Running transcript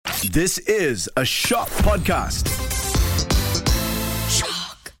This is a Shock podcast.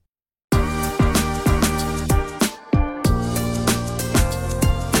 Shock.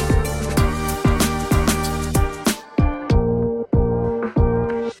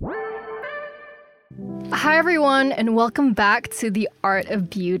 Hi everyone, and welcome back to The Art of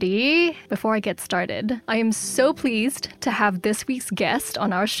Beauty. Before I get started, I am so pleased to have this week's guest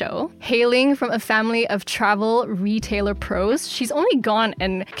on our show. Hailing from a family of travel retailer pros, she's only gone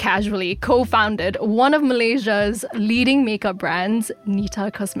and casually co-founded one of Malaysia's leading makeup brands,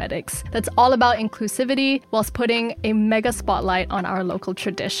 NITA Cosmetics. That's all about inclusivity whilst putting a mega spotlight on our local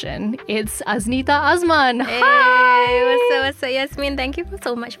tradition. It's Aznita Azman. Hey, Hi! what's up, Yasmin? Thank you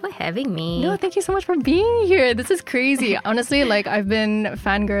so much for having me. No, thank you so much for being here. This is crazy. Honestly, I've been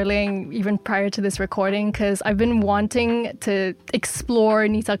fangirling even prior to this recording because I've been wanting to explore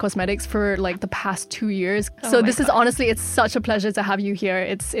NITA Cosmetics for the past 2 years. So this is honestly, it's such a pleasure to have you here.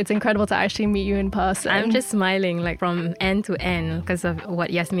 It's incredible to actually meet you in person. I'm just smiling from end to end because of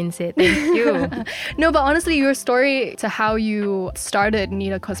what Yasmin said. Thank you. No, but honestly, your story to how you started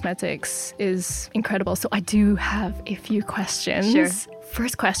NITA Cosmetics is incredible. So I do have a few questions. Sure.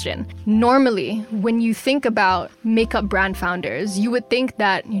 First question. Normally, when you think about makeup brand founders, you would think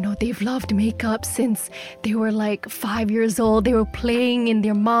that, they've loved makeup since they were 5 years old. They were playing in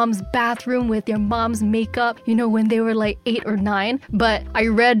their mom's bathroom with their mom's makeup, when they were 8 or 9. But I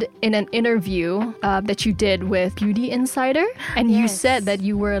read in an interview that you did with Beauty Insider, and you said that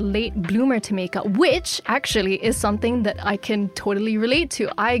you were a late bloomer to makeup, which actually is something that I can totally relate to.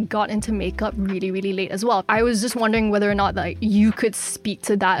 I got into makeup really, really late as well. I was just wondering whether or not you could speak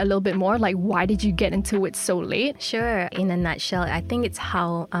to that a little bit more. Why did you get into it so late? Sure. In a nutshell, I think it's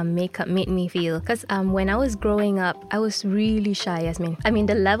how makeup made me feel. Because when I was growing up, I was really shy, Yasmin. I mean,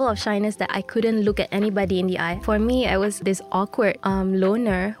 the level of shyness that I couldn't look at anybody in the eye. For me, I was this awkward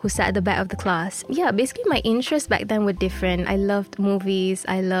loner who sat at the back of the class. Yeah, basically my interests back then were different. I loved movies.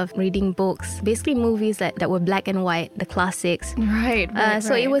 I loved reading books. Basically movies that were black and white, the classics. Right.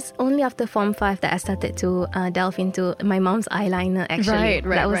 So it was only after Form 5 that I started to delve into my mom's eyeliner, actually. Right,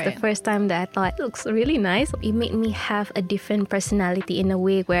 that was the first time that I thought, it looks really nice. It made me have a different personality in a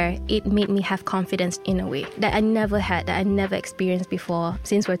way where it made me have confidence in a way that I never had, that I never experienced before.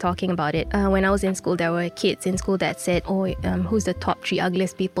 Since we're talking about it, when I was in school, there were kids in school that said, who's the top 3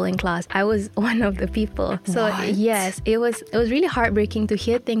 ugliest people in class? I was one of the people. So yes, it was really heartbreaking to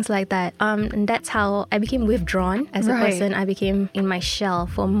hear things like that. And that's how I became withdrawn as a person. I became in my shell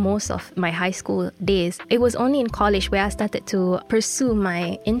for most of my high school days. It was only in college where I started to pursue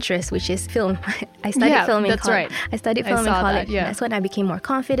my interest, which is film. I studied film in college. Right. I studied film in college. That. That's when I became more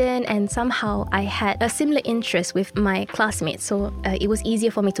confident, and somehow I had a similar interest with my classmates. So it was easier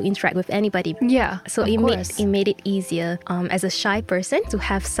for me to interact with anybody. Yeah. So it made it easier as a shy person to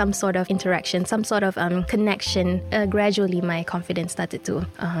have some sort of interaction, some sort of connection. Gradually, my confidence started to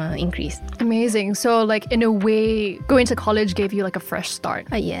increase. Amazing. So in a way, going to college gave you a fresh start.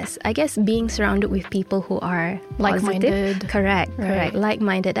 Yes. I guess being surrounded with people who are like-minded. Positive. Correct.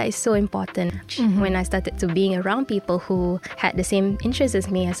 Like-minded. That is so important. When I started to being around people who had the same interests as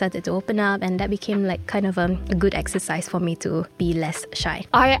me, I started to open up, and that became kind of a good exercise for me to be less shy.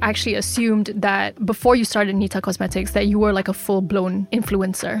 I actually assumed that before you started NITA Cosmetics that you were a full-blown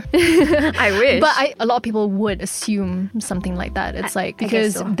influencer. I wish. But a lot of people would assume something like that. It's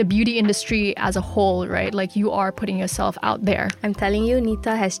because the beauty industry as a whole, right? You are putting yourself out there. I'm telling you,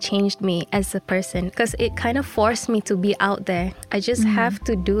 NITA has changed me as a person because it kind of forced me to be out there. I just have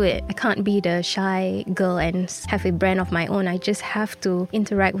to do it. I can't be the shy girl and have a brand of my own. I just have to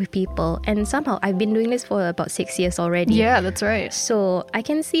interact with people. And somehow I've been doing this for about 6 years already. Yeah, that's right. So I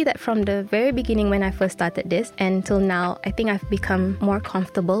can see that from the very beginning when I first started this until now, I think I've become more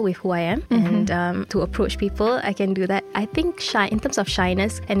comfortable with who I am. And to approach people, I can do that. I think in terms of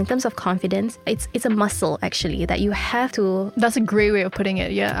shyness and in terms of confidence, it's a muscle actually that you have to... That's a great way of putting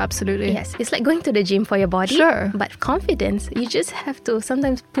it. Yeah, absolutely. Yes. It's like going to the gym for your body. Sure. But confidence, you just have to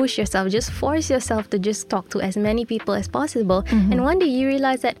sometimes push yourself, just force yourself to just talk to as many people as possible. And one day you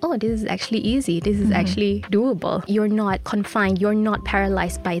realize that, this is actually easy. This is actually doable. You're not confined. You're not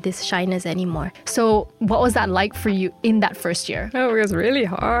paralyzed by this shyness anymore. So what was that like for you in that first year? Oh, it was really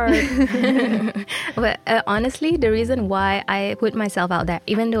hard. But honestly, the reason why I put myself out there,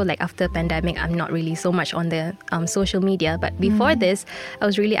 even though after pandemic, I'm not really so much on the social media, but before this, I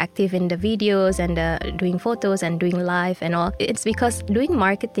was really active in the videos and doing photos and doing live and all. It's jobs because doing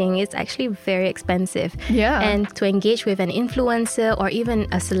marketing is actually very expensive. Yeah. And to engage with an influencer or even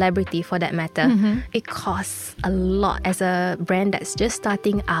a celebrity for that matter, it costs a lot. As a brand that's just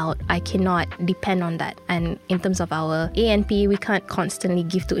starting out, I cannot depend on that. And in terms of our A&P, we can't constantly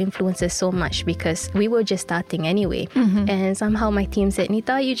give to influencers so much because we were just starting anyway. And somehow my team said,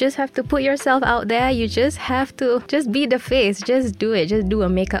 Nita, you just have to put yourself out there. You just have to just be the face. Just do it. Just do a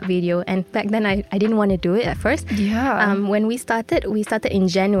makeup video. And back then, I didn't want to do it at first. Yeah. When we started in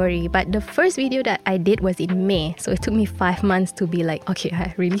January. But the first video that I did was in May. So it took me 5 months to be like, okay,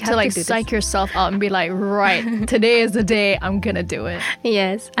 I really have to like do this. psych yourself out and be like, right, today is the day I'm gonna do it.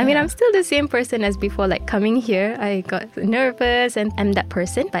 Yes. I mean, I'm still the same person as before. Like coming here, I got nervous and I'm that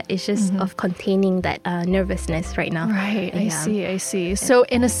person. But it's just of containing that nervousness right now. Right. I see. So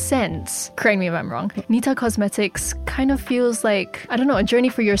in a sense, correct me if I'm wrong, NITA Cosmetics kind of feels like, I don't know, a journey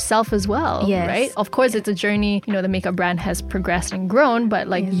for yourself as well. Yes. Right? Of course, it's a journey. You know, the makeup brand has progressed and grown, but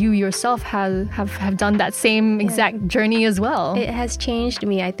like you yourself have done that same exact journey as well. It has changed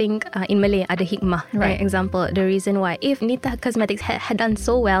me. I think in Malay, ada hikmah. Right. Example, the reason why if NITA Cosmetics had done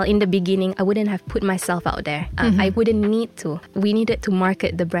so well in the beginning, I wouldn't have put myself out there. I wouldn't need to. We needed to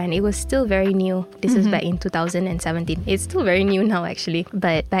market the brand. It was still very new. This is back in 2017. It's still very new now actually.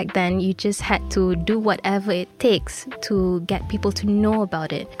 But back then, you just had to do whatever it takes to get people to know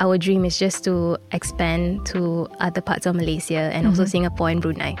about it. Our dream is just to expand to other parts of Malaysia and also Singapore and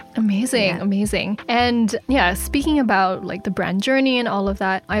Brunei. Amazing. And yeah, speaking about like the brand journey and all of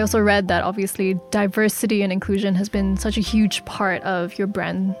that, I also read that obviously diversity and inclusion has been such a huge part of your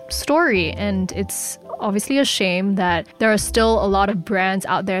brand story, and it's obviously a shame that there are still a lot of brands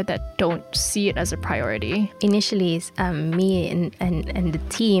out there that don't see it as a priority. Initially, it's me and the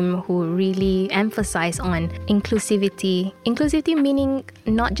team who really emphasize on inclusivity. Inclusivity meaning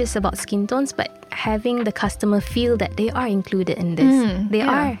not just about skin tones, but having the customer feel that they are included in this. They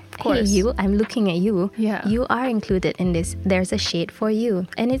are. Hey, you, I'm looking at you. Yeah. You are included in this. There's a shade for you.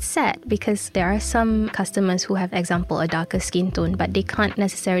 And it's sad because there are some customers who have, example, a darker skin tone, but they can't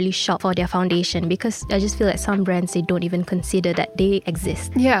necessarily shop for their foundation because I just feel like some brands, they don't even consider that they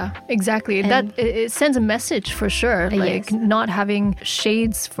exist. Yeah, exactly. And it sends a message for sure. Like not having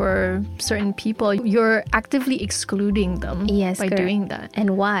shades for certain people, you're actively excluding them by doing that.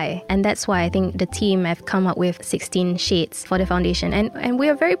 And why? And that's why I think the team have come up with 16 shades for the foundation. And we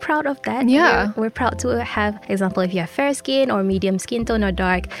are very proud of that. Yeah. We're proud to have, example, if you have fair skin or medium skin tone or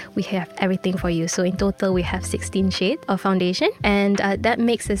dark, we have everything for you. So in total, we have 16 shades of foundation. And that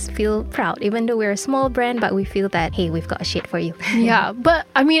makes us feel proud. Even though we're a small brand, but we feel that, hey, we've got a shade for you. Yeah. But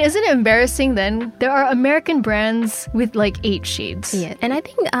I mean, isn't it embarrassing then? There are American brands with like 8 shades. Yeah. And I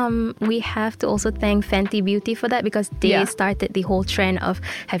think we have to also thank Fenty Beauty for that because they started the whole trend of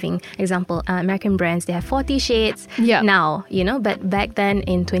having, example, American brands, they have 40 shades now, you know, but back then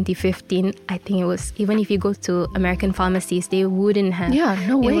in 2015, I think it was, even if you go to American pharmacies, they wouldn't have. Yeah,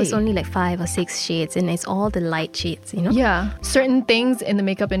 no way. It was only like 5 or 6 shades and it's all the light shades, you know? Yeah. Certain things in the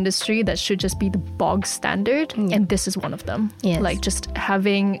makeup industry that should just be the bog standard, and this is one of them. Yes. Like just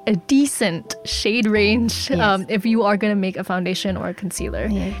having a decent shade range if you are going to make a foundation or a concealer.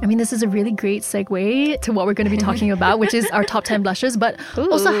 Yeah. I mean, this is a really great segue to what we're going to be talking about, which is our top 10 blushes, but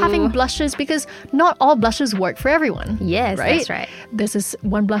also having blushes because not all blushes work for everyone. Yes, right? That's right. This is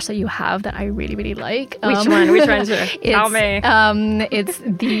one blush that you have that I really, really like. Which one? Which one, sir? Tell me. It's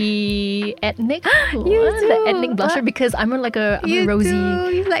the ethnic one, the ethnic blusher because I'm a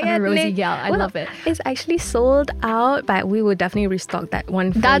rosy gal. I love it. It's actually sold out, but we will definitely restock that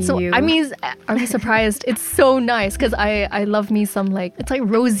one for you. I mean, are you surprised? It's so nice because I love me some like, it's like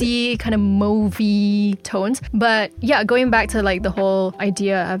rosy kind of mauvey tones. But yeah, going back to like the whole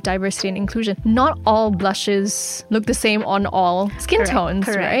idea of diversity and inclusion, not all blushes look the same on all skin tones,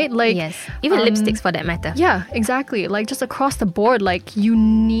 right? Like even lipsticks for that matter. Yeah, exactly. Like just across the board, like you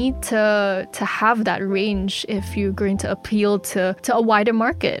need to have that range if you're going to appeal to a wider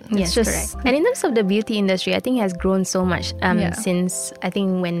market. Yes, correct. And in terms of the beauty industry, I think it has grown so much since I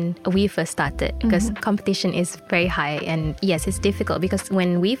think when we first started because competition is very high and yes, it's difficult because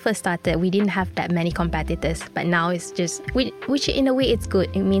when we first started, we didn't have that many competitors, but now it's just, which in a way it's good.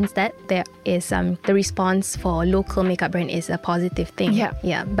 It means that there is the response for local makeup brand is a positive thing.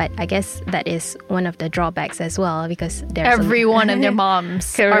 Yeah. But I guess that is one of the drawbacks as well because there's everyone and their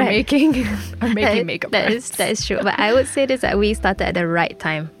moms are making makeup brands. That is true. But I would say this that we started at the right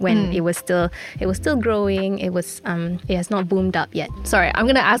time when it was still growing. It has not boomed up yet. Sorry, I'm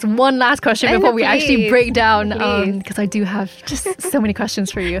gonna ask one last question before we actually break down because I do have just so many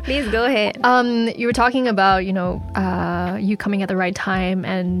questions for you. Please go ahead. You were talking about you coming at the right time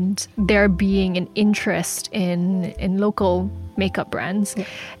and there being an interest in local makeup brands.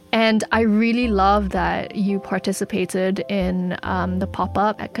 And I really love that you participated in the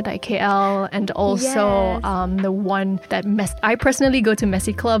pop-up at Kedai KL and also the one that I personally go to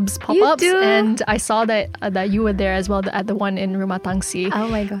Messy Club's pop-ups, and I saw that you were there as well at the one in Rumah Tangsi. Oh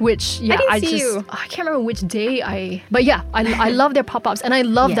my god! Which I didn't see you. I can't remember which day I love their pop-ups, and I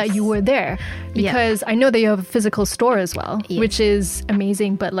love that you were there because I know that you have a physical store as well, which is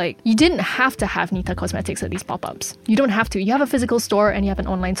amazing. But like, you didn't have to have NITA Cosmetics at these pop-ups. You don't have to. You have a physical store and you have an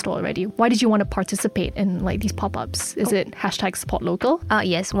online store already. Why did you want to participate in like these pop-ups? Is it #support_local?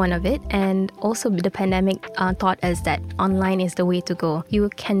 Yes, one of it. And also the pandemic taught us that online is the way to go. You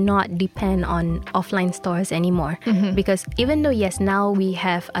cannot depend on offline stores anymore because even though now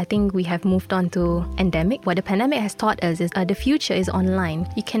I think we have moved on to endemic. What the pandemic has taught us is the future is online.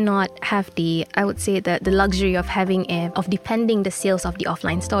 You cannot have the luxury of of depending the sales of the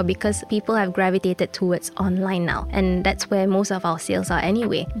offline store because people have gravitated towards online now, and that's where most of our sales are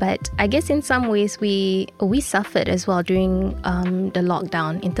anyway. But I guess in some ways we suffered as well during the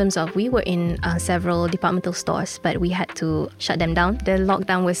lockdown in terms of we were in several departmental stores, but we had to shut them down. The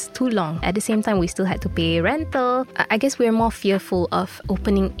lockdown was too long. At the same time, we still had to pay rental. I guess we're more fearful of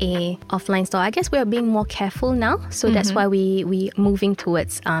opening a offline store. I guess we are being more careful now, so that's why we moving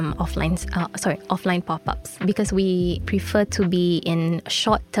towards offline pop-ups, because we prefer to be in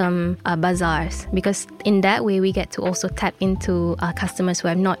short-term bazaars, because in that way we get to also tap into customers who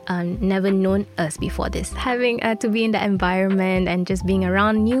have not never known us before this. Having to be in the environment and just being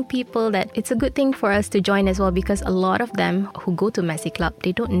around new people, that it's a good thing for us to join as well, because a lot of them who go to Messy Club,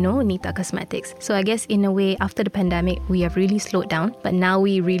 they don't know NITA Cosmetics. So I guess in a way, after the pandemic, we have really slowed down, but now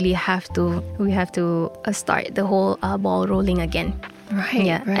we really have to start the whole ball rolling again. Right,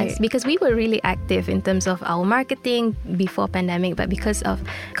 yeah, right. Because we were really active in terms of our marketing before pandemic, but because of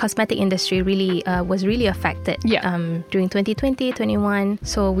cosmetic industry really was really affected during 2020, 21.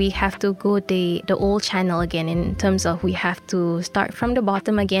 So we have to go the old channel again in terms of we have to start from the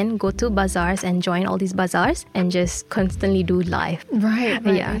bottom again, go to bazaars and join all these bazaars and just constantly do live. Right.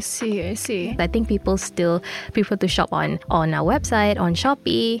 Yeah. I see. I think people still prefer to shop on our website, on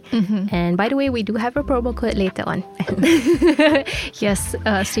Shopee. And by the way, we do have a promo code later on. Yes,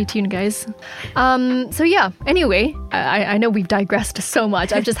 stay tuned, guys. So yeah, anyway, I know we've digressed so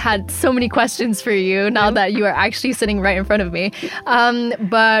much. I've just had so many questions for you now that you are actually sitting right in front of me.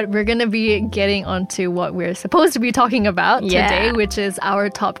 But we're going to be getting onto what we're supposed to be talking about today, which is our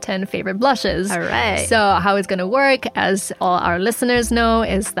top 10 favorite blushes. All right. So how it's going to work, as all our listeners know,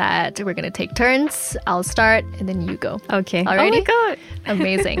 is that we're going to take turns. I'll start and then you go. Okay. Alrighty? Oh my God.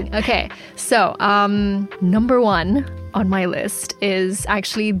 Amazing. Okay. So, number one on my list is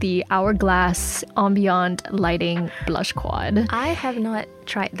actually the Hourglass Ambient Lighting Blush Quad. I have not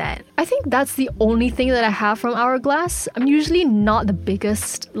tried that. I think that's the only thing that I have from Hourglass. I'm usually not the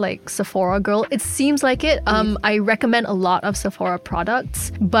biggest like Sephora girl. It seems like it. I recommend a lot of Sephora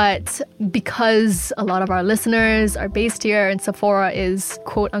products, but because a lot of our listeners are based here and Sephora is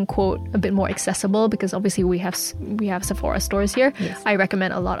quote unquote a bit more accessible, because obviously we have Sephora stores here. Yes. I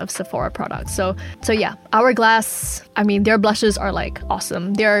recommend a lot of Sephora products. So yeah, Hourglass, I mean, their blushes are like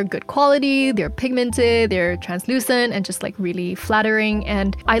awesome. They're good quality, they're pigmented, they're translucent and just like really flattering.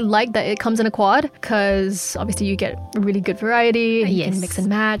 And I like that it comes in a quad because obviously you get a really good variety. And you can mix and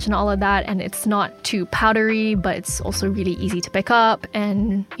match and all of that. And it's not too powdery, but it's also really easy to pick up.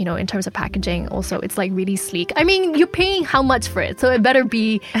 And, you know, in terms of packaging, also it's like really sleek. I mean, you're paying how much for it? So it better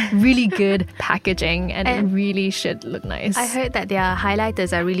be really good packaging and it really should look nice. I heard that their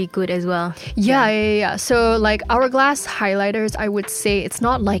highlighters are really good as well. Yeah. So like Hourglass highlighters, I would say it's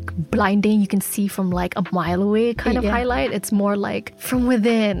not like blinding. You can see from like a mile away kind of highlight. It's more like from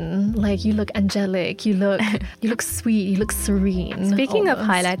within, like you look angelic, you look sweet, you look serene. Speaking of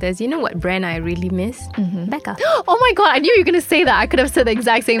highlighters, you know what brand I really miss? Becca. Oh my god, I knew you were going to say that. I could have said the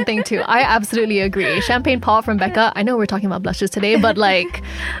exact same thing too. I absolutely agree. Champagne Pop from Becca. I know we're talking about blushes today, but like,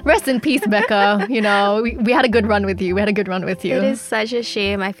 rest in peace, Becca. You know, we had a good run with you. It is such a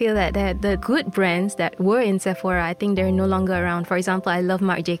shame. I feel that the good brands that were in Sephora, I think they're no longer around. For example, I love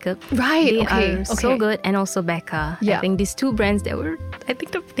Marc Jacobs. Right. They are so good. And also Becca. Yeah. I think these two brands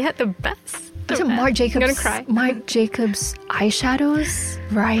they had the best. Marc Jacobs. I'm gonna cry. Marc Jacobs eyeshadows,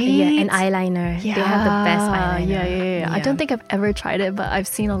 right? Yeah, and eyeliner. Yeah. They have the best eyeliner. Yeah. I don't think I've ever tried it, but I've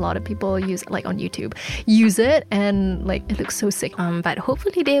seen a lot of people use, like on YouTube, use it, and like it looks so sick. But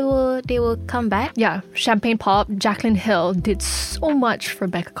hopefully they will come back. Yeah, Champagne Pop, Jaclyn Hill did so much for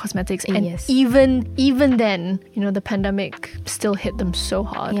Becca Cosmetics, and Yes. even then, you know, the pandemic still hit them so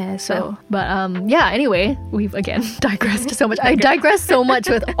hard. Yeah. But anyway, we've again digressed so much. I digress so much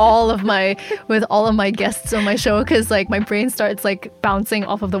with all of my with all of my guests on my show because like my brain starts like bouncing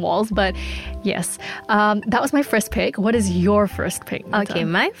off of the walls. But yes, that was my first pick. What is your first pick, Nita? Okay,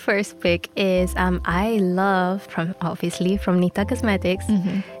 my first pick is I love from NITA Cosmetics.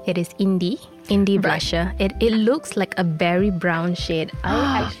 It is Indie blusher. It looks like a berry brown shade.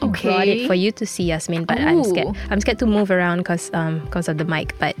 I actually brought it for you to see, Yasmin, but I'm scared to move around because of the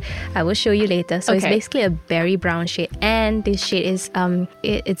mic, but I will show you later. So it's basically a berry brown shade, and this shade is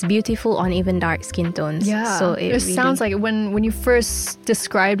it's beautiful on even dark skin tones. Yeah, so it really sounds like when you first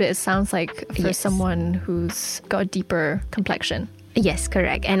described it sounds like for someone who's got a deeper complexion. Yes,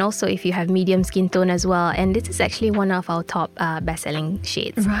 correct. And also if you have medium skin tone as well. And this is actually one of our top best-selling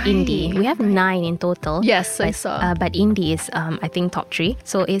shades, Indie. We have 9 in total. Yes, I saw. But Indie is, I think, top 3.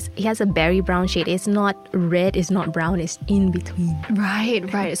 So it has a berry brown shade. It's not red, it's not brown, it's in between.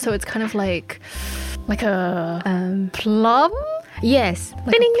 Right. So it's kind of like a plum? Yes.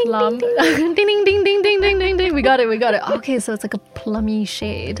 Like ding, a plum. Ding, ding, ding, ding, ding, ding, ding, ding. We got it. Okay, so it's like a plummy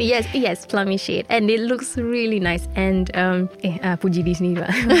shade. Yes, plummy shade. And it looks really nice. And, puji di sini juga.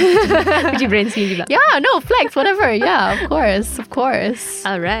 Puji brand sini juga. Yeah, no, flex, whatever. Yeah, of course.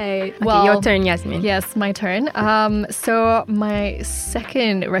 All right. Okay, well, your turn, Yasmin. Yes, my turn. So my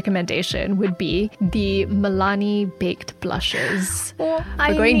second recommendation would be the Milani Baked Blushes. We're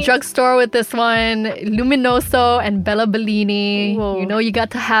going drugstore with this one. Luminoso and Bella Bellini. Whoa. You know you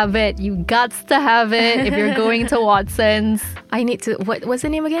got to have it. You got to have it if you're going to Watson's. I need to... What's the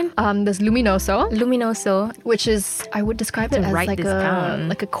name again? There's Luminoso, which is, I would describe it as like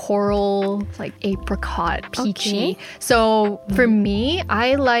a coral, like apricot, peachy. Okay. So for me,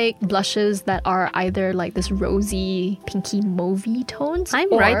 I like blushes that are either like this rosy, pinky, mauvey tones.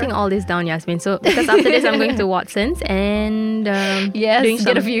 I'm writing all this down, Yasmin. So because after this, I'm going to Watson's and yes,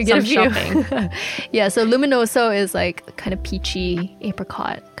 get a few. Shopping. Yeah, so Luminoso is like kind of peachy,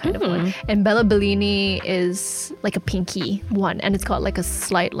 apricot kind of one, and Bella Bellini is like a pinky one, and it's got like a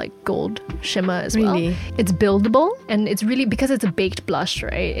slight like gold shimmer as well. It's buildable, and it's really, because it's a baked blush,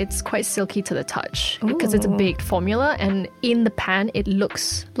 right? It's quite silky to the touch because it's a baked formula, and in the pan it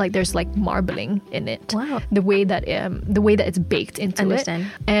looks like there's like marbling in it. Wow. The way that it's baked into it.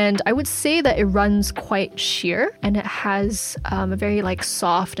 And I would say that it runs quite sheer, and it has a very like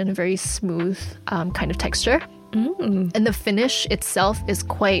soft and a very smooth kind of texture. And the finish itself is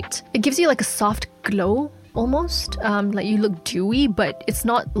it gives you like a soft glow almost, like you look dewy, but it's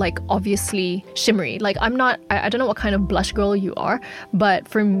not like obviously shimmery. Like I don't know what kind of blush girl you are, but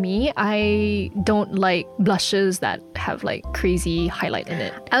for me, I don't like blushes that have like crazy highlight in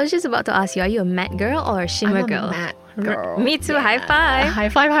it. I was just about to ask you, are you a matte girl or a shimmer girl? I'm a matte girl. Me too. Yeah.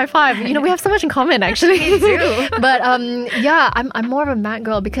 High five. You know, we have so much in common actually. Me too. But yeah, I'm more of a matte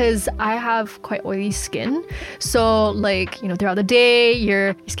girl because I have quite oily skin. So like, you know, throughout the day,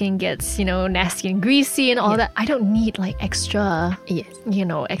 your skin gets, you know, nasty and greasy and all that. I don't need like extra, you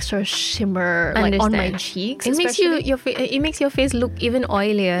know, extra shimmer like on my cheeks. It makes it makes your face look even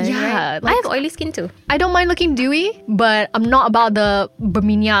oilier. Yeah, right? Like, I have oily skin too. I don't mind looking dewy, but I'm not about the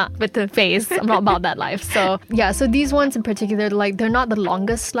berminyak with the face. I'm not about that life. So yeah, so these ones in particular, like they're not the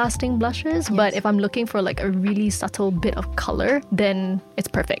longest lasting blushes, but if I'm looking for like a really subtle bit of color, then it's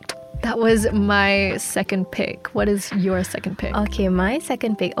perfect. That was my second pick. What is your second pick? Okay, my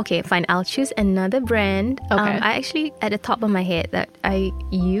second pick. Okay, fine. I'll choose another brand. Okay. I actually, at the top of my head, that I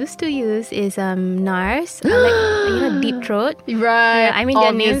used to use is NARS. Like, you know, Deep Throat. Right. Yeah, I mean,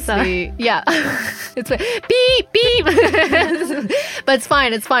 their names are... Yeah. It's like, beep, beep. But it's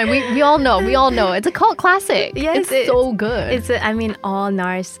fine. We all know. It's a cult classic. Yes, it's so good. I mean, all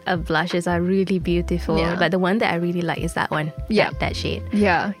NARS blushes are really beautiful. Yeah. But the one that I really like is that one. Yeah. That shade.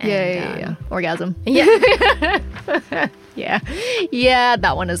 Yeah. Yeah. Orgasm. Yeah. Yeah,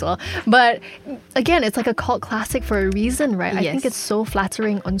 that one as well. But again, it's like a cult classic for a reason, right? I think it's so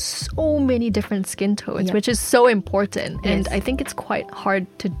flattering on so many different skin tones, which is so important. And I think it's quite hard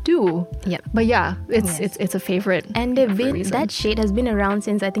to do. Yeah. But yeah, it's a favorite. And that shade has been around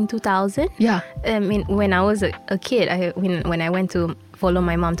since I think 2000. Yeah. I mean, when I was a kid, when I went to follow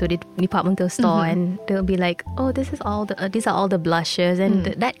my mom to the departmental store, and they'll be like, oh, these are all the blushes, and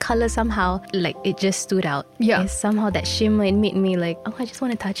that color somehow, like, it just stood out. Yeah. It's somehow that shimmer, it made me like, oh, I just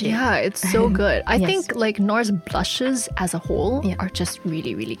want to touch it. Yeah, it's so good. I think like NARS blushes as a whole are just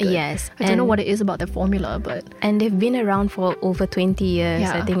really, really good. Yes. I don't know what it is about the formula, but... And they've been around for over 20 years.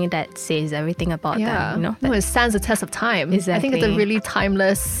 I think that says everything about them, you know? No, it stands the test of time. Exactly. I think it's a really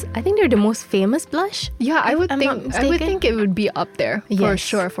timeless... I think they're the most famous blush. Yeah, I would think it would be up there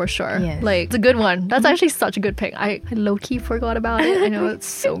For sure. Yes. Like, it's a good one. That's actually such a good pick. I low-key forgot about it. I know it's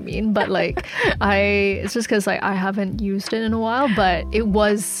so mean, but like, it's just because like I haven't used it in a while, but it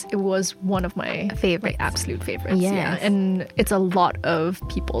was one of my favorites, like, absolute favorites. Yes. Yeah, and it's a lot of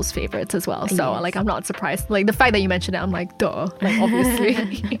people's favorites as well. So like, I'm not surprised. Like the fact that you mentioned it, I'm like, duh, like obviously.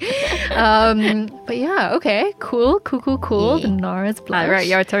 But yeah, okay, cool. The NARS blush. All right,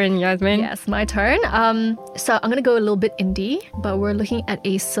 your turn, Yasmin. Yes, my turn. So I'm gonna go a little bit indie, but we're looking at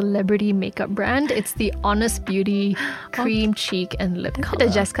a celebrity makeup brand. It's the Honest Beauty Cream Cheek and Lip Color.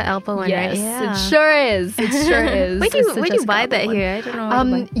 The Jessica Alba one, yes, right? Yeah. it sure is. Where do you buy that one. here? I don't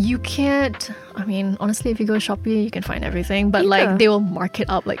know. You can't. I mean, honestly, if you go to Shopee, you can find everything, but like they will mark it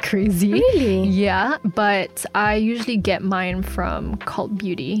up like crazy. Really? Yeah, but I usually get mine from Cult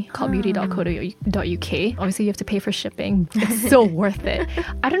Beauty, cultbeauty.co.uk. Obviously, you have to pay for shipping. It's so worth it.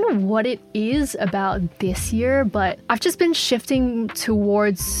 I don't know what it is about this year, but I've just been shifting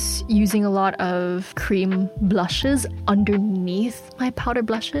towards using a lot of cream blushes underneath my powder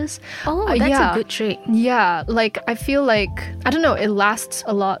blushes. Oh, that's a good trick. Yeah, like I feel like, I don't know, it lasts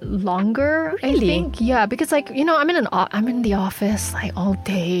a lot longer. Really? I think, yeah, because like, you know, I'm in the office like all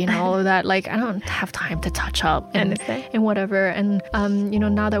day and all of that. Like I don't have time to touch up and whatever. And you know,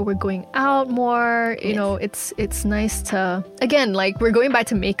 now that we're going out more, you know, it's nice to, again, like we're going back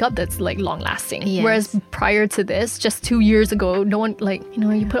to makeup that's like long lasting. Yes. Whereas prior to this, just 2 years ago, no one, like, you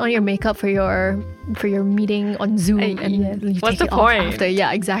know, you put on your makeup for your meeting on Zoom and you What's take the it point? off after.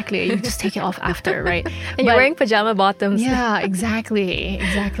 Yeah, exactly. You just take it off after, right? And you're wearing pajama bottoms. Yeah, exactly.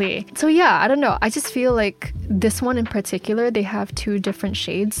 So yeah, I don't know. I just feel like this one in particular, they have 2 different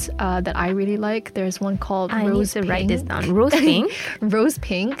shades that I really like. There's one called Rose Pink. Write this down. Rose Pink. Rose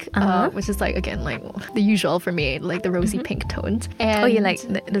Pink, which is like, again, like the usual for me, like the rosy pink tones. And you like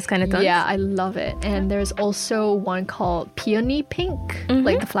this kind of tones? Yeah, I love it. And there's also one called Peony Pink,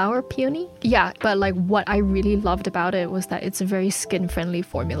 like the flower peony. Yeah, but like what I really loved about it was that it's a very skin friendly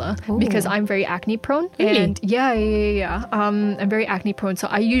formula. Ooh. Because I'm very acne prone. Really? And yeah. I'm very acne prone, so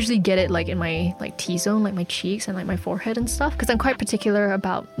I usually get it like in my like T-zone, like my cheeks and like my forehead and stuff, because I'm quite particular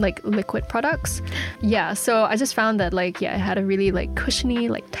about like liquid products. Yeah, so I just found that like, yeah, it had a really like cushiony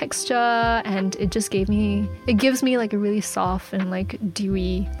like texture, and it gives me like a really soft and like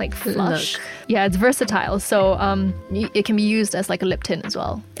dewy like flush. Look. Yeah, it's versatile, so it can be used as like a lip tint as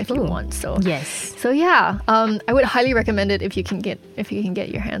well if you want. So yes. So yeah, I would highly recommend it if you can get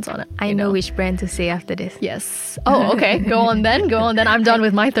your hands on it. I know which brand to say after this. Yes. Oh, okay. Go on then. I'm done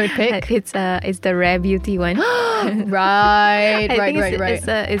with my third pick. It's the Rare Beauty one. Right.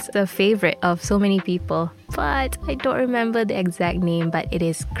 It's the favorite of so many people, but I don't remember the exact name, but it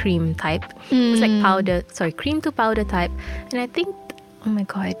is cream type. It's like cream to powder type, and I think, oh my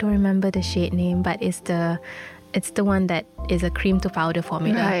god, I don't remember the shade name, but it's the one that is a cream to powder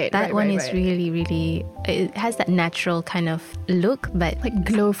formula. That one is really, really, it has that natural kind of look, but like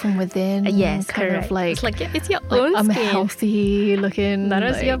glow from within. Yes, kind correct. of like, it's like it's your own I'm skin. healthy looking.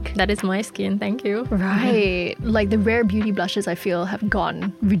 That is my skin. Thank you. Right. Like the Rare Beauty blushes, I feel, have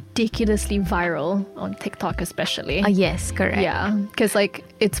gone ridiculously viral on TikTok, especially. Yes, correct. Yeah, because like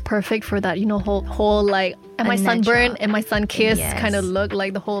it's perfect for that, you know, whole like, am I sunburned? Am I sun-kissed? Yes. Kind of look,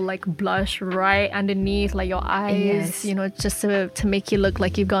 like the whole like blush right underneath like your eyes. Yes. You know, just to make you look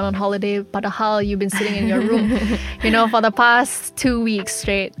like you've gone on holiday. Padahal you've been sitting in your room, you know, for the past 2 weeks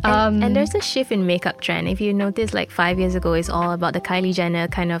straight. And there's a shift in makeup trend. If you notice, like 5 years ago, it's all about the Kylie Jenner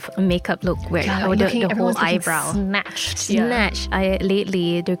kind of makeup look, where the whole eyebrow snatched.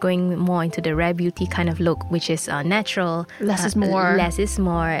 Lately, they're going more into the Rare Beauty kind of look, which is natural. Less is more. Less is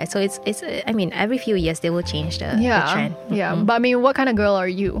more. So it's. I mean, every few years they will change the trend. Yeah, but I mean, what kind of girl are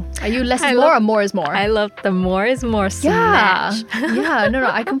you? Are you less is more or more is more? I love the more is more snatch. Yeah, no,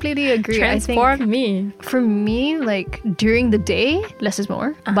 I completely agree. Transform me. For me, like during the day, less is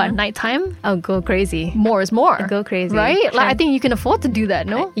more. But at nighttime, I'll go crazy. More is more. Go crazy. Right? Like I think you can afford to do that,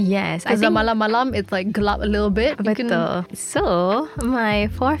 no? Yes. Because the malam, it's like glop a little bit. So, my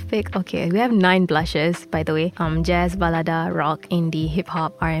fourth pick, okay, we have 9 blushes, by the way. Jazz, ballada, rock, indie,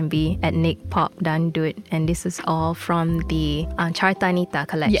 hip-hop, R&B, ethnic, pop, dangdut. And this is all from the Charta NITA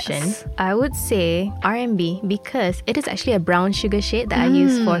collection. Yes. I would say R&B because it is actually a brown sugar shade that I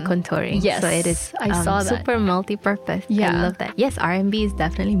use for contouring. Yes, so it is I saw that. Super multi-purpose. Yeah. I love that. Yes, R&B is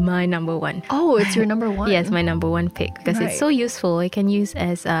definitely my number one. Oh, it's your number one? Yes, my number one pick because it's so useful. You can use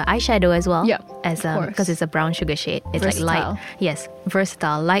as eyeshadow as well. Yeah, because it's a brown sugar shade. It's versatile. like light. Yes,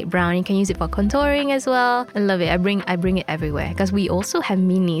 versatile, light brown. You can use it for contouring as well. I love it. I bring it everywhere because we also have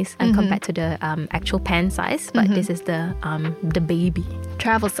minis compared to the actual pan size, but this is the baby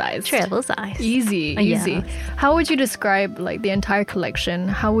travel size. Travel size. Easy. How would you describe like the entire collection?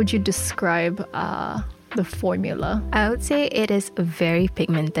 How would you describe the formula? I would say it is very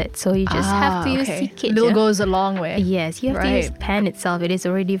pigmented, so you just have to use CK. Little goes a long way. Yes, you have to use pan itself. It is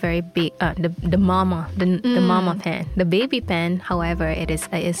already very big. The mama pan. The baby pan, however, it is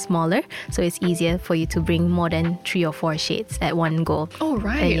smaller, so it's easier for you to bring more than 3 or 4 shades at one go. Oh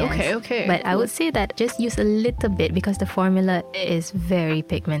right, yes. okay. But I would say that just use a little bit because the formula is very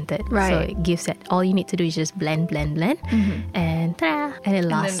pigmented. Right. So it gives it. All you need to do is just blend, and ta-da, and it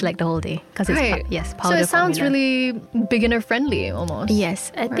lasts like the whole day because it's powder. So it sounds formula. really beginner friendly almost.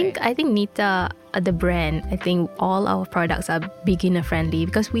 Yes, I think NITA, the brand, I think all our products are beginner friendly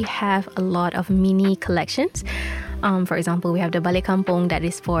because we have a lot of mini collections. For example, we have the Balik Kampung that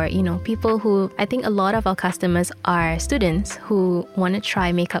is for, people who, I think a lot of our customers are students who want to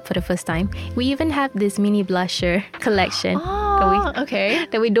try makeup for the first time. We even have this mini blusher collection.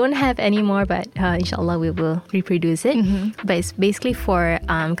 That we don't have anymore, but inshallah we will reproduce it. But it's basically for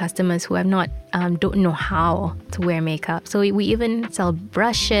customers who have not don't know how to wear makeup. So we even sell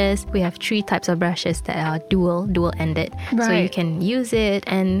brushes. We have 3 types of brushes that are dual-ended. Right. So you can use it.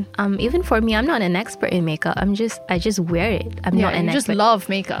 And even for me, I'm not an expert in makeup. I just wear it. I'm not an expert. You just love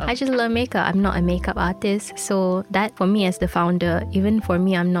makeup. I just love makeup. I'm not a makeup artist. So that for me as the founder, even for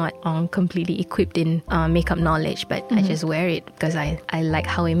me, I'm not completely equipped in makeup knowledge, but I just wear it because I like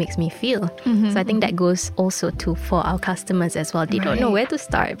how it makes me feel. So I think that goes also for our customers as well. They don't know where to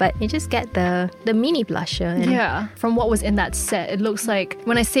start, but you just get the mini blusher. From what was in that set, it looks like,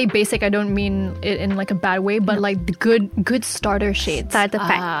 when I say basic, I don't mean it in like a bad way, but like the good starter shades. Starter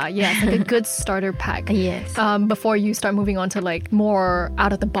pack. Yes, like a good starter pack. Yes. Before you start moving on to like more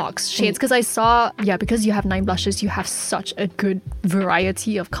out of the box shades, because I saw, because you have 9 blushes, you have such a good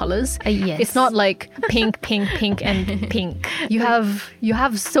variety of colors. Yes. It's not like pink, and pink. You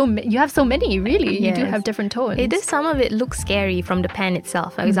have so many, really. Yes. You do have different tones. It does. Some of it looks scary from the pan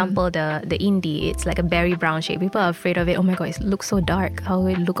itself. For example, the indie, it's like a berry brown shade. People are afraid of it. Oh my god, it looks so dark. How will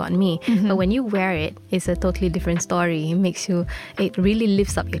it look on me? But when you wear it, it's a totally different story. It really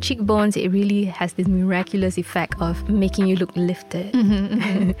lifts up your cheekbones. It really has this miraculous effect of making you look lifted.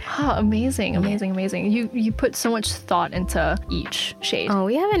 Amazing. You put so much thought into each shade. Oh,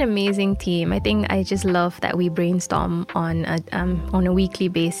 we have an amazing team. I think I just love that we brainstorm on a weekly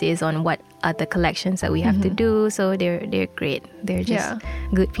basis on what are the collections that we have to do. So they're great. They're just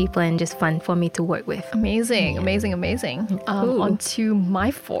good people and just fun for me to work with. Amazing. On to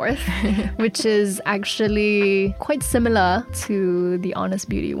my 4th, which is actually quite similar to the Honest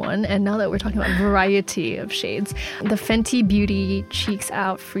Beauty one. And now that we're talking about variety of shades, the Fenty Beauty Cheeks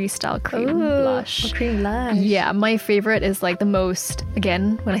Out Freestyle Cream Blush. Cream blush. Yeah, my favorite is like the most,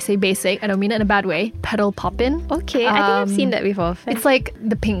 again, when I say basic, I don't mean it in a bad way, Petal Poppin'. Okay, I think I've seen that before. It's like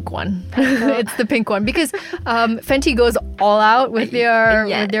the pink one. It's the pink one because Fenty goes all out with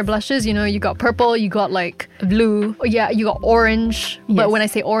their blushes. You got purple, you got like blue. Yeah, you got orange. Yes. But when I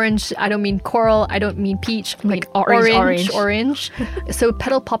say orange, I don't mean coral, I don't mean peach. Like orange. So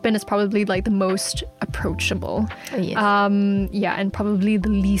Petal Poppin' is probably like the most approachable. Yes. And probably the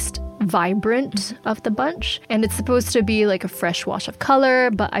least vibrant of the bunch, and it's supposed to be like a fresh wash of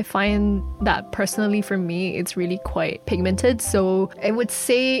color, but I find that personally for me it's really quite pigmented. So I would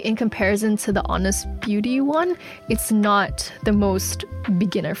say in comparison to the Honest Beauty one, it's not the most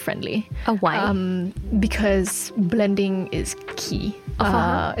beginner friendly. Why? Because blending is key.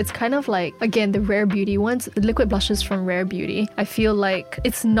 It's kind of like, again, the Rare Beauty ones, the liquid blushes from Rare Beauty, I feel like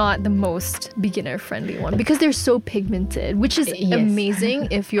it's not the most beginner friendly one because they're so pigmented, which is amazing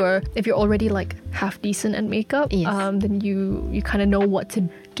if you're already like half decent at makeup. Then you kind of know what to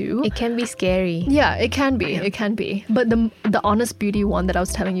do. It can be scary. Yeah, it can be. It can be. But the Honest Beauty one that I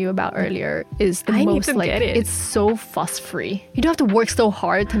was telling you about earlier is the most need to like get it. It's so fuss free. You don't have to work so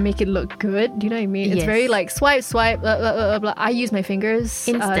hard to make it look good. Do you know what I mean? Yes. It's very like swipe, blah, blah, blah, blah. I use my fingers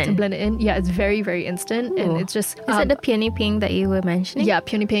to blend it in. Yeah, it's very, very instant. Ooh. And it's just Is it the peony pink that you were mentioning? Yeah,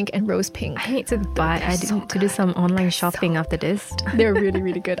 peony pink and rose pink. I need to buy. I need to do some online shopping after this. They're really,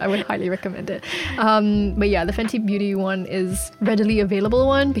 really good. I would highly recommend it. But yeah, the Fenty Beauty one is readily available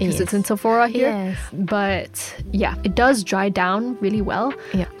one because it's in Sephora here. Yes. But yeah, it does dry down really well.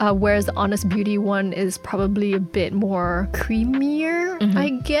 Yeah. Whereas the Honest Beauty one is probably a bit more creamier, I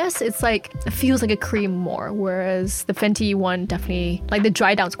guess. It's like, it feels like a cream more. Whereas the Fenty one definitely, like the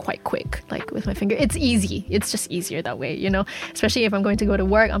dry down's quite quick. Like with my finger, it's easy. It's just easier that way, Especially if I'm going to go to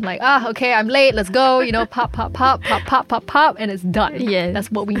work, I'm like, okay, I'm late, let's go, pop, pop, pop, pop, pop, pop, pop, and it's done. Yes.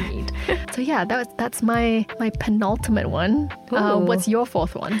 That's what we need. So yeah, that's my penultimate one. What's your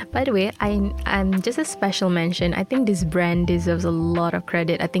fourth one? By the way, I'm just a special mention. I think this brand deserves a lot of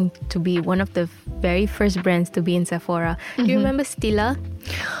credit. I think to be one of the very first brands to be in Sephora. Do you remember Stila?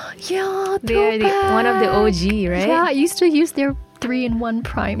 Yeah, They're one of the OG, right? Yeah, I used to use their 3-in-1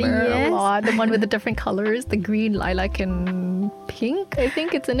 primer Yes. a lot. The one with the different colors, the green, lilac, and pink. I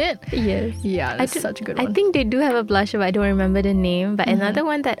think it's in it. Yes. Yeah, that's such a good one. I think they do have a blush, but I don't remember the name. But another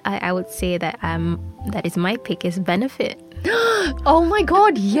one that I would say that is my pick is Benefit. Oh my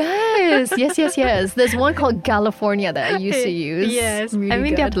god, yes. There's one called California that I used to use. Yes. Really I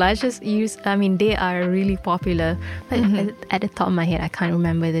mean, their good. blushes they are really popular. But at the top of my head, I can't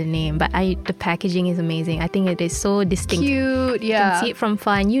remember the name. But the packaging is amazing. I think it is so distinct. Cute, You yeah. can see it from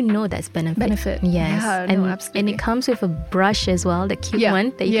far and you know that's Benefit. Yes. Yeah, and, no, absolutely. and it comes with a brush as well, the cute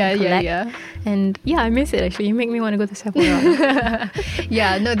one that you yeah, can collect. Yeah. And yeah, I miss it actually. You make me want to go to Sephora.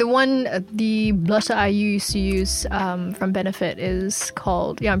 Yeah, no, the blush that I used to use from Benefit is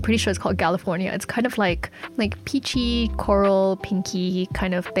called, I'm pretty sure it's called California. It's kind of like peachy, coral, pinky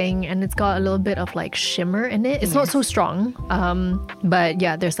kind of thing. And it's got a little bit of like shimmer in it. It's not so strong. But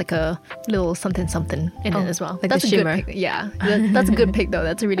yeah, there's like a little something in it as well. like That's the a shimmer. good pick. Yeah, that's a good pick though.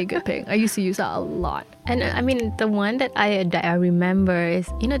 That's a really good pick. I used to use that a lot. And I mean, the one that I remember is,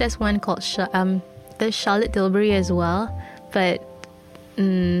 there's one called the Charlotte Tilbury as well. But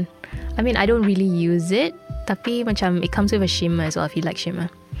I mean, I don't really use it. Tapi macam it comes with a shimmer as well if you like shimmer.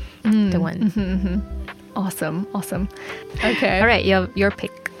 The one. Awesome. Okay. All right, your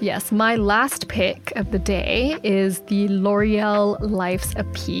pick. Yes, my last pick of the day is the L'Oreal Life's a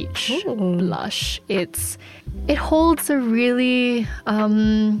Peach blush. It holds a really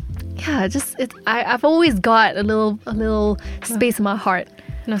I've always got a little space in my heart for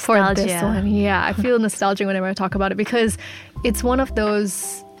this Nostalgia. one. Yeah, I feel nostalgic whenever I talk about it because it's one of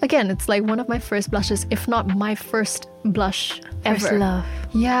those. Again, it's like one of my first blushes, if not my first blush ever. First love.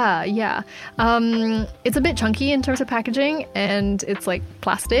 Yeah. It's a bit chunky in terms of packaging and it's like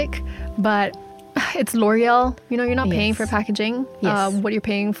plastic, but it's L'Oreal. You're not paying for packaging. Yes. What you're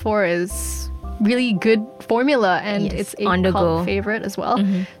paying for is really good formula and it's a on the cult go. favorite as well.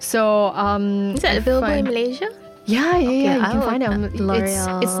 So Is that available in Malaysia? Yeah. You can find it.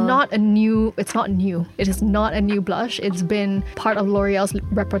 L'Oreal. It's not new. It is not a new blush. It's been part of L'Oreal's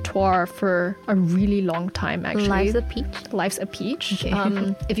repertoire for a really long time, actually. Life's a Peach? Life's a Peach.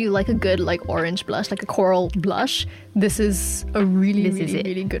 Okay. If you like a good like orange blush, like a coral blush, this is a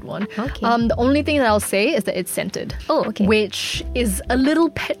really good one. Okay. The only thing that I'll say is that it's scented. Oh, okay. Which is a little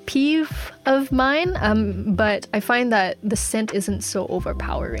pet peeve of mine. But I find that the scent isn't so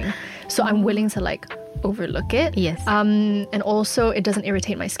overpowering. So I'm willing to like overlook it. Yes. And also it doesn't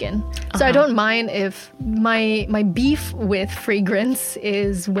irritate my skin. So I don't mind if my beef with fragrance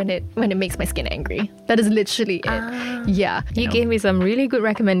is when it makes my skin angry. That is literally it. Yeah. You gave me some really good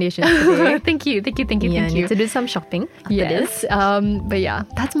recommendations today. Thank you. Yeah, Thank you. need to do some shopping after this. Yes. But yeah,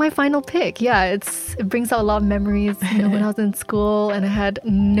 that's my final pick. Yeah, it brings out a lot of memories when I was in school and I had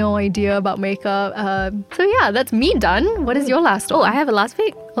no idea about makeup. So yeah, that's me done. What is your last one? Oh, I have a last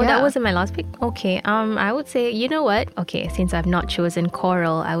pick? Oh, Yeah. that wasn't my last pick? Okay. I would say, you know what? Okay, since I've not chosen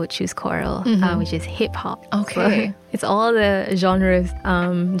coral, I would choose coral, which is hip hop. Okay. So, it's all the genres,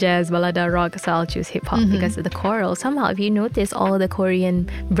 jazz, ballada, rock, so I'll choose hip hop because of the coral. Somehow, if you notice, all the Korean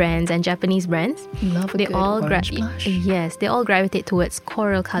brands and Japanese brands, Love a they good all orange blush. yes, they all gravitate towards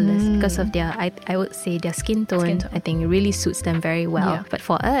coral colors because of their, I would say their skin tone. I think really suits them very well. Yeah. But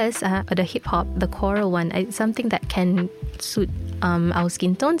for us, the hip hop, the coral one, it's something that can suit our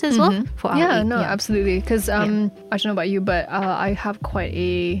skin tones as well. For our absolutely. Because I don't know about you, but I have quite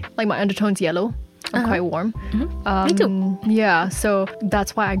my undertone's yellow. I'm quite warm. Me too. Yeah, so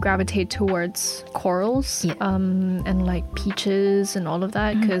that's why I gravitate towards corals and like peaches and all of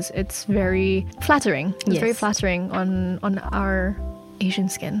that because it's very flattering. It's very flattering on our Asian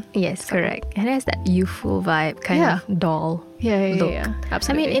skin. Yes, correct. And it has that youthful vibe, kind of doll. Yeah,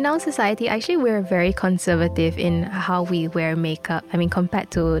 absolutely. I mean, in our society, actually, we're very conservative in how we wear makeup. I mean, compared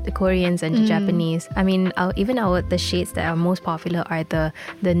to the Koreans and the Japanese. I mean, the shades that are most popular are the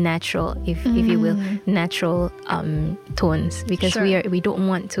natural, if you will, natural tones because we don't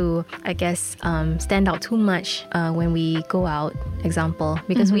want to, I guess, stand out too much when we go out. Example,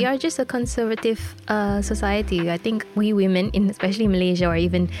 because we are just a conservative society. I think we women, especially in Malaysia or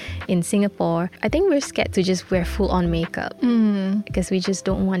even in Singapore, I think we're scared to just wear full-on makeup. Because we just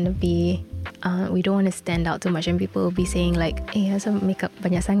don't want to be we don't want to stand out too much and people will be saying like asal makeup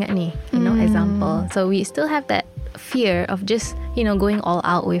banyak sangat ni, example. So we still have that fear of just going all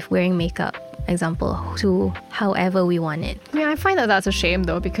out with wearing makeup, example, to however we want it. Yeah, I find that that's a shame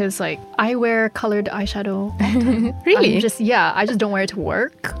though, because like I wear colored eyeshadow. Really? I just don't wear it to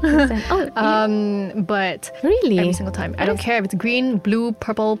work. But Really? every single time. I don't care if it's green, blue,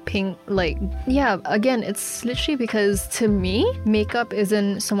 purple, pink. Like, yeah, again, it's literally because to me, makeup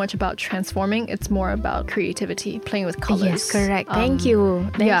isn't so much about transforming. It's more about creativity, playing with colors. Yes, correct. Thank you.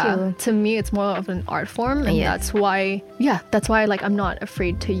 Thank you. To me, it's more of an art form. And that's why like I'm not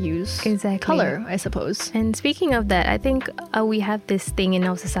afraid to use color, I suppose. And speaking of that, I think we have this thing in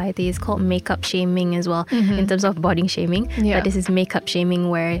our society. It's called makeup shaming as well, in terms of body shaming. Yeah. But this is makeup shaming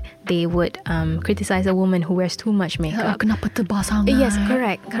where they would criticize a woman who wears too much makeup. Kenapa tebal sangat? Yes,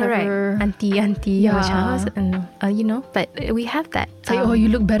 correct. Auntie, Yeah. but we have that. It's like, you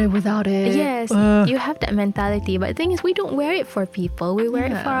look better without it. Yes, you have that mentality. But the thing is, we don't wear it for people. We wear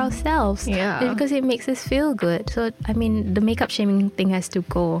it for ourselves. Yeah. Because it makes us feel good. So, I mean, the makeup shaming thing has to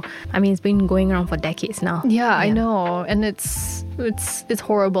go. I mean, it's been going around for decades now. Yeah, I know. And it's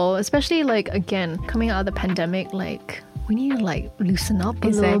horrible. Especially, like, again, coming out of the pandemic, like, we need to like loosen up a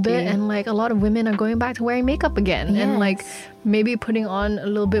little bit, and like a lot of women are going back to wearing makeup again, and like maybe putting on a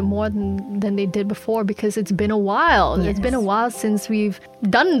little bit more than they did before, because it's been a while. It's been a while since we've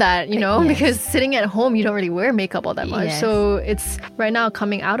done that, because sitting at home you don't really wear makeup all that much. So it's right now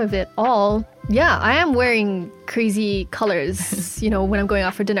coming out of it all. Yeah, I am wearing crazy colors, when I'm going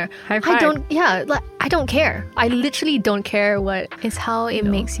out for dinner. I don't care. I literally don't care what. It's how it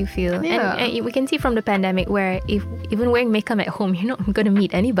makes you feel. Yeah. And we can see from the pandemic where if even wearing makeup at home, you're not going to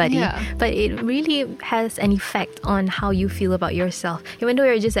meet anybody. Yeah. But it really has an effect on how you feel about yourself. Even though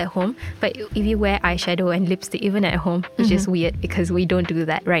you're just at home, but if you wear eyeshadow and lipstick even at home, which is weird because we don't do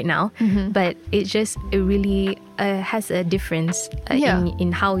that right now. But it really has a difference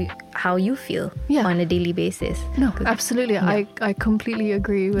in how you feel on a daily basis. No, absolutely. I completely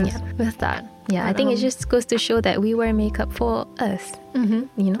agree with that. Yeah, I think it just goes to show that we wear makeup for us.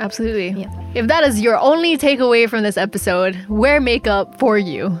 Absolutely. Yeah. If that is your only takeaway from this episode, wear makeup for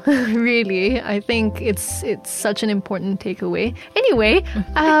you. Really, I think it's such an important takeaway. Anyway,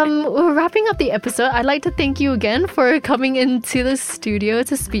 we're wrapping up the episode. I'd like to thank you again for coming into the studio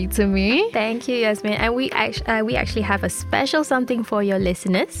to speak to me. Thank you, Yasmin. And we actually have a special something for your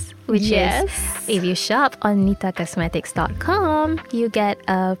listeners, which is if you shop on NITACosmetics.com, you get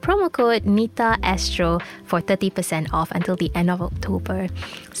a promo code NITA Astro for 30% off until the end of October. Amazing.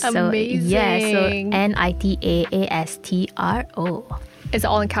 So NITAASTRO. Is it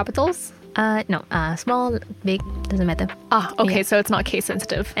all in capitals? No, small, big, doesn't matter. Okay, so it's not case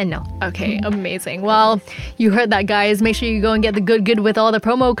sensitive. And no. Okay, amazing. Well, you heard that, guys. Make sure you go and get the good with all the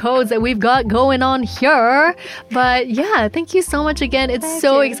promo codes that we've got going on here. But yeah, thank you so much again. It's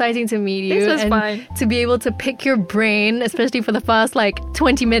so exciting to meet you. This was fun. To be able to pick your brain, especially for the first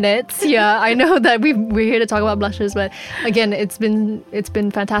 20 minutes. Yeah, I know that we're here to talk about blushes, but again, it's been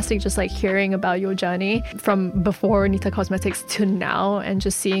fantastic just hearing about your journey from before NITA Cosmetics to now, and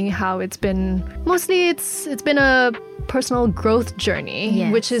just seeing how it's been a personal growth journey,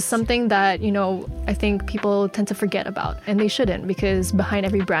 which is something that I think people tend to forget about, and they shouldn't, because behind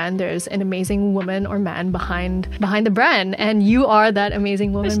every brand there's an amazing woman or man behind the brand, and you are that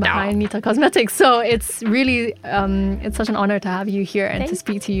amazing woman behind NITA Cosmetics. So it's really it's such an honor to have you here and to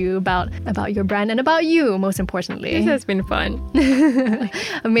speak to you about your brand and about you, most importantly. This has been fun.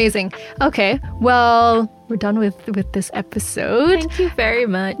 Amazing. Okay, well, we're done with this episode. Thank you very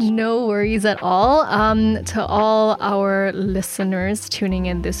much. No worries at all. To all our listeners tuning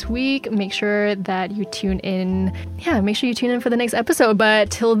in this week, make sure that you tune in. Yeah, make sure you tune in for the next episode.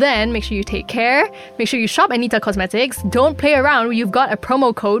 But till then, make sure you take care. Make sure you shop at NITA Cosmetics. Don't play around. You've got a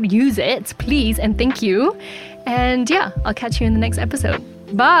promo code. Use it, please, and thank you. And yeah, I'll catch you in the next episode.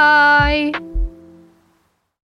 Bye.